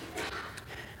on?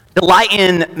 Delight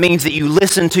in means that you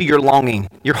listen to your longing.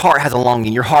 Your heart has a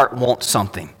longing. Your heart wants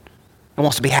something. It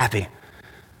wants to be happy.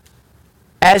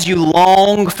 As you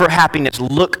long for happiness,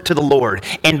 look to the Lord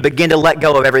and begin to let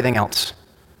go of everything else.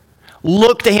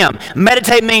 Look to Him.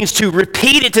 Meditate means to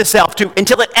repeat it to self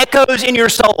until it echoes in your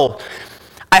soul.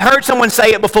 I heard someone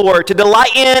say it before. To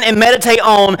delight in and meditate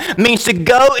on means to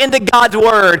go into God's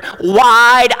Word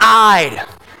wide-eyed.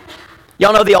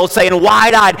 Y'all know the old saying,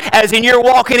 wide-eyed, as in you're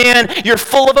walking in, you're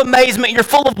full of amazement, you're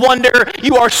full of wonder,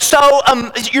 you're so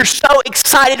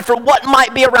excited for what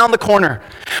might be around the corner.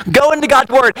 Go into God's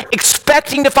Word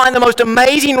expecting to find the most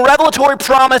amazing revelatory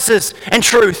promises and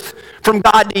truth from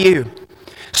God to you.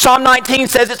 Psalm 19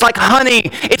 says it's like honey.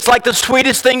 It's like the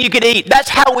sweetest thing you could eat. That's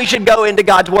how we should go into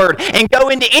God's Word, and go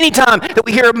into any time that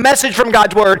we hear a message from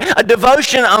God's Word, a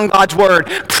devotion on God's Word,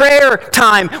 prayer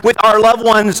time with our loved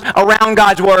ones around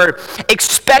God's Word,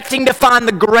 expecting to find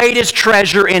the greatest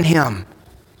treasure in Him,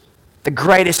 the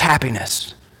greatest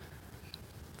happiness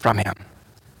from Him.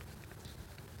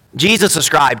 Jesus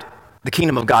described the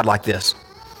kingdom of God like this.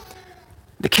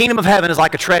 The kingdom of heaven is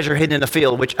like a treasure hidden in a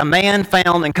field, which a man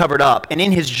found and covered up. And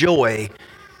in his joy,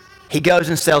 he goes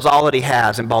and sells all that he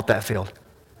has and bought that field.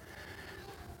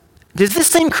 Does this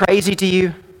seem crazy to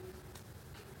you?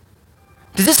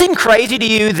 Does this seem crazy to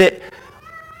you that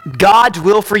God's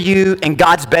will for you and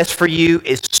God's best for you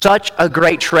is such a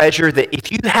great treasure that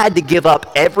if you had to give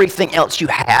up everything else you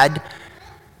had,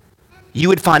 you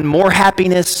would find more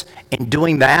happiness in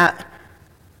doing that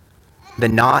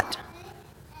than not?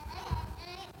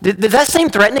 Does that seem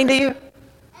threatening to you?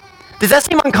 Does that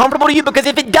seem uncomfortable to you? Because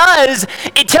if it does,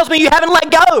 it tells me you haven't let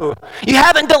go. You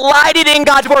haven't delighted in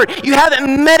God's Word. You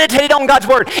haven't meditated on God's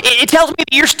Word. It tells me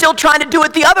that you're still trying to do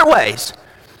it the other ways.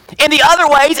 And the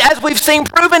other ways, as we've seen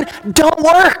proven, don't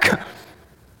work.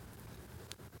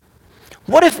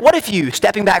 What if you,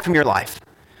 stepping back from your life,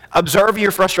 observe your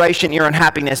frustration, your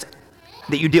unhappiness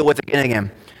that you deal with again and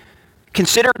again,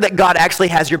 consider that God actually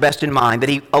has your best in mind, that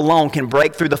He alone can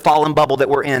break through the fallen bubble that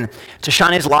we're in to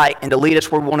shine His light and to lead us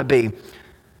where we want to be.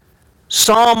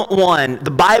 Psalm 1,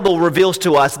 the Bible reveals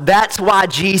to us that's why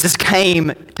Jesus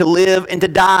came to live and to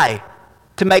die,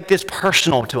 to make this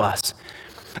personal to us.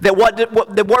 That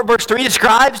what verse 3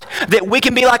 describes, that we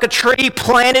can be like a tree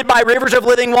planted by rivers of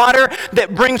living water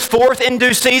that brings forth in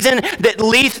due season, that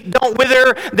leaf don't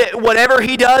wither, that whatever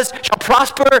He does shall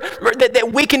prosper,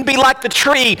 that we can be like the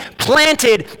tree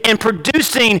planted and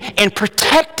producing and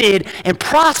protected and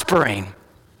prospering.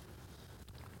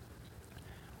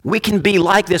 We can be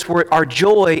like this where our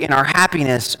joy and our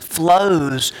happiness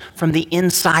flows from the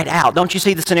inside out. Don't you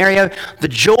see the scenario? The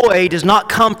joy does not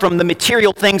come from the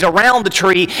material things around the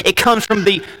tree. It comes from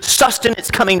the sustenance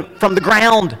coming from the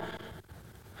ground.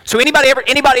 So anybody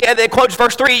that quotes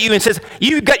verse 3 at you and says,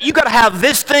 you got to have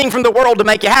this thing from the world to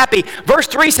make you happy. Verse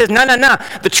 3 says, no.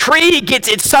 The tree gets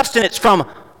its sustenance from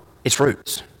its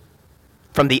roots,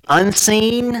 from the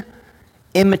unseen,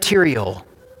 immaterial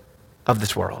of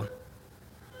this world.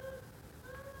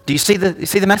 Do you see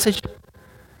the message?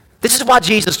 This is why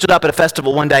Jesus stood up at a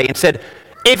festival one day and said,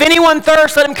 if anyone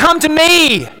thirsts, let him come to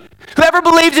me. Whoever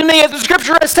believes in me, as the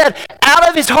scripture has said, out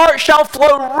of his heart shall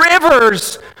flow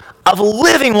rivers of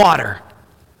living water.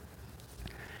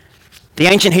 The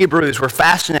ancient Hebrews were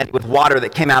fascinated with water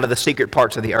that came out of the secret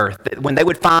parts of the earth. When they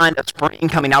would find a spring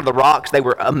coming out of the rocks, they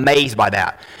were amazed by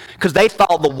that, because they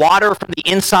thought the water from the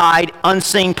inside,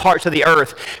 unseen parts of the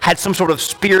earth had some sort of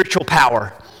spiritual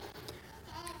power.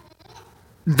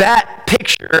 That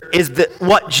picture is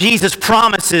what Jesus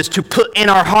promises to put in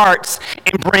our hearts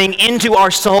and bring into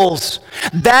our souls.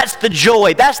 That's the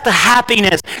joy, that's the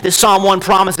happiness that Psalm 1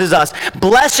 promises us.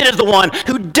 Blessed is the one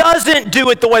who doesn't do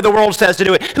it the way the world says to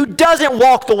do it, who doesn't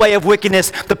walk the way of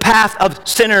wickedness, the path of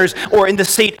sinners, or in the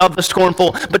seat of the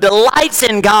scornful, but delights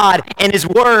in God and His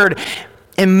Word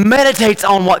and meditates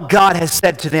on what God has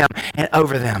said to them and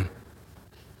over them.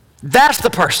 That's the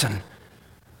person.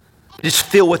 Just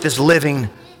filled with this living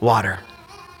water.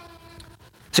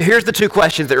 So here's the two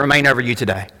questions that remain over you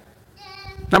today.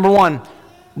 Number one,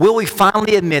 will we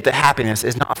finally admit that happiness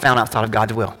is not found outside of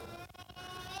God's will?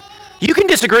 You can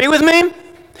disagree with me.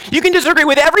 You can disagree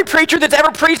with every preacher that's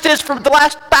ever preached this for the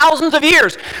last thousands of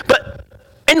years. But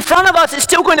in front of us is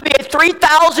still going to be a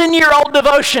 3,000-year-old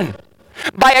devotion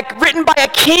written by a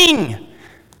king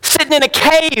sitting in a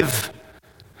cave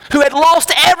who had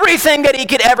lost everything that he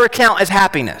could ever count as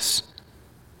happiness,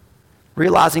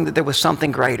 realizing that there was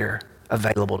something greater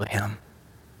available to him.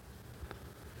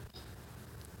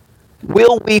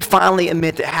 Will we finally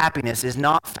admit that happiness is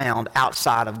not found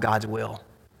outside of God's will?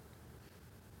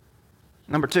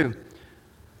 Number two,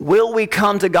 will we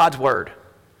come to God's Word?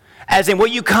 As in, will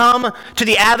you come to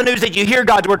the avenues that you hear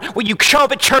God's Word? Will you show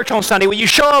up at church on Sunday? Will you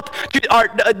show up to our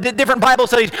different Bible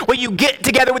studies? Will you get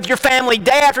together with your family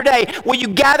day after day? Will you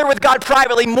gather with God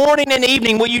privately morning and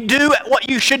evening? Will you do what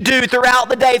you should do throughout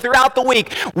the day, throughout the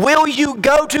week? Will you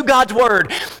go to God's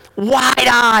Word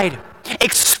wide-eyed,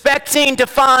 expecting to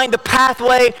find the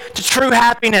pathway to true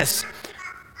happiness,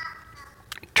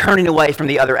 turning away from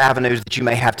the other avenues that you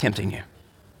may have tempting you?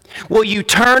 Will you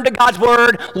turn to God's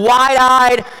Word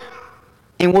wide-eyed?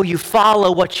 And will you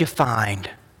follow what you find?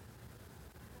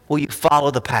 Will you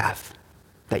follow the path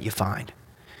that you find?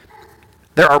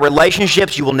 There are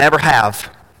relationships you will never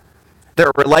have. There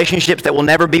are relationships that will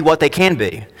never be what they can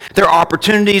be. There are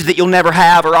opportunities that you'll never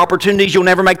have, or opportunities you'll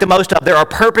never make the most of. There are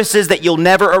purposes that you'll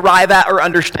never arrive at or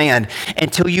understand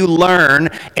until you learn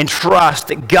and trust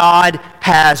that God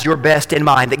has your best in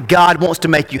mind, that God wants to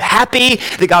make you happy,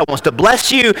 that God wants to bless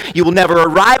you. You will never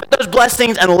arrive at those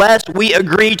blessings unless we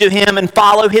agree to Him and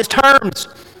follow His terms.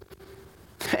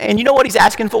 And you know what He's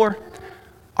asking for?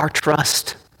 Our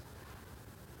trust,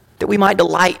 that we might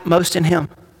delight most in Him.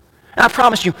 And I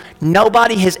promise you,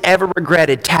 nobody has ever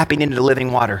regretted tapping into the living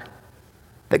water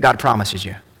that God promises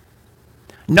you.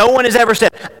 No one has ever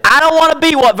said, I don't want to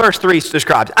be what verse 3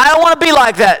 describes. I don't want to be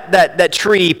like that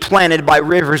tree planted by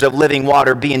rivers of living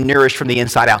water being nourished from the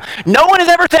inside out. No one has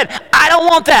ever said, I don't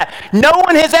want that. No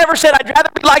one has ever said, I'd rather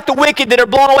be like the wicked that are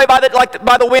blown away by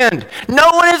the wind. No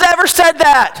one has ever said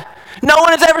that. No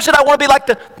one has ever said, I want to be like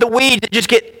the weeds that just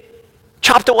get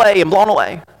chopped away and blown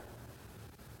away.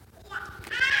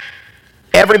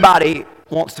 Everybody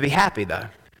wants to be happy, though.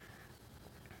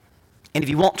 And if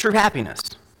you want true happiness,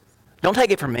 don't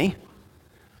take it from me.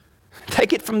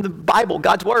 Take it from the Bible,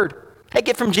 God's Word. Take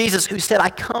it from Jesus, who said,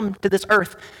 I come to this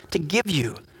earth to give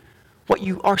you what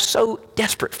you are so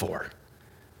desperate for.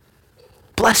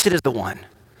 Blessed is the one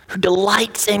who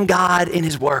delights in God in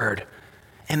His Word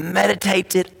and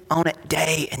meditates on it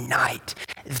day and night.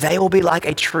 They will be like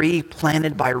a tree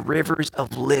planted by rivers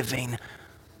of living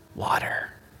water.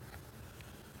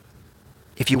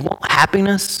 If you want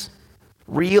happiness,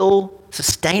 real,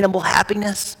 sustainable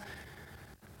happiness,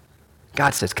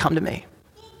 God says, come to me.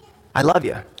 I love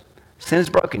you. Sin has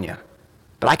broken you,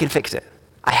 but I can fix it.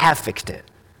 I have fixed it.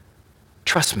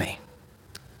 Trust me,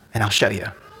 and I'll show you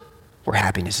where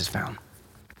happiness is found.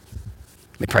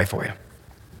 Let me pray for you.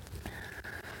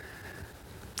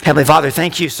 Heavenly Father,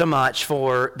 thank you so much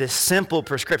for this simple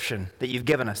prescription that you've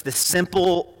given us, this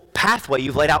simple pathway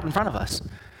you've laid out in front of us.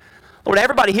 Lord,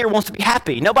 everybody here wants to be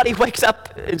happy. Nobody wakes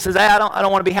up and says, hey, I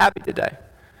don't want to be happy today.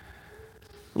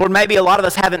 Lord, maybe a lot of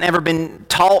us haven't ever been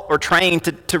taught or trained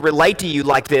to relate to you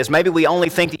like this. Maybe we only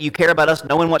think that you care about us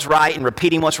knowing what's right and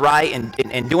repeating what's right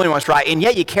and doing what's right. And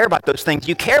yet you care about those things.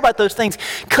 You care about those things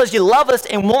because you love us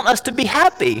and want us to be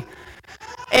happy.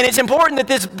 And it's important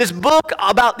that this book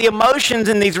about the emotions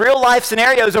and these real life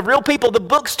scenarios of real people, the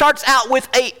book starts out with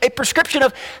a prescription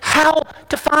of how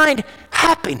to find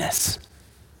happiness.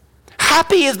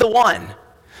 Happy is the one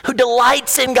who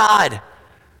delights in God,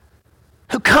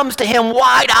 who comes to him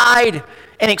wide-eyed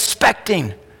and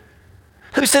expecting,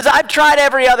 who says, I've tried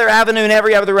every other avenue and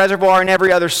every other reservoir and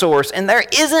every other source, and there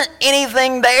isn't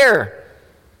anything there.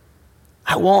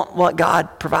 I want what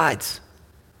God provides.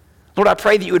 Lord, I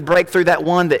pray that you would break through that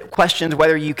one that questions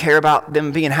whether you care about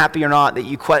them being happy or not, that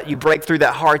you break through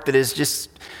that heart that is just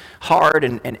hard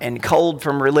and cold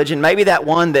from religion. Maybe that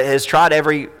one that has tried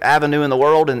every avenue in the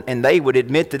world and they would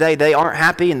admit today they aren't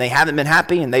happy and they haven't been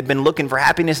happy and they've been looking for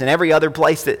happiness in every other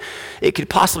place that it could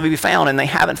possibly be found and they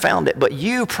haven't found it. But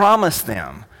you promised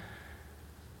them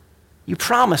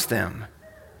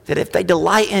that if they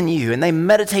delight in you and they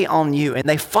meditate on you and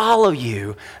they follow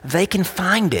you, they can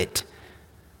find it.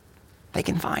 They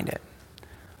can find it.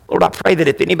 Lord, I pray that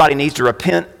if anybody needs to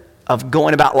repent of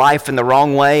going about life in the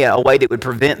wrong way, a way that would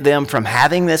prevent them from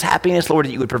having this happiness, Lord,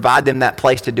 that you would provide them that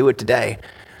place to do it today.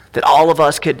 That all of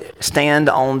us could stand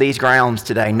on these grounds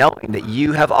today, knowing that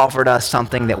you have offered us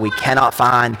something that we cannot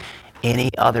find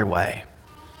any other way.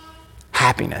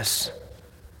 Happiness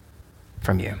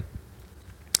from you.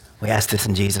 We ask this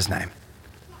in Jesus' name.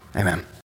 Amen.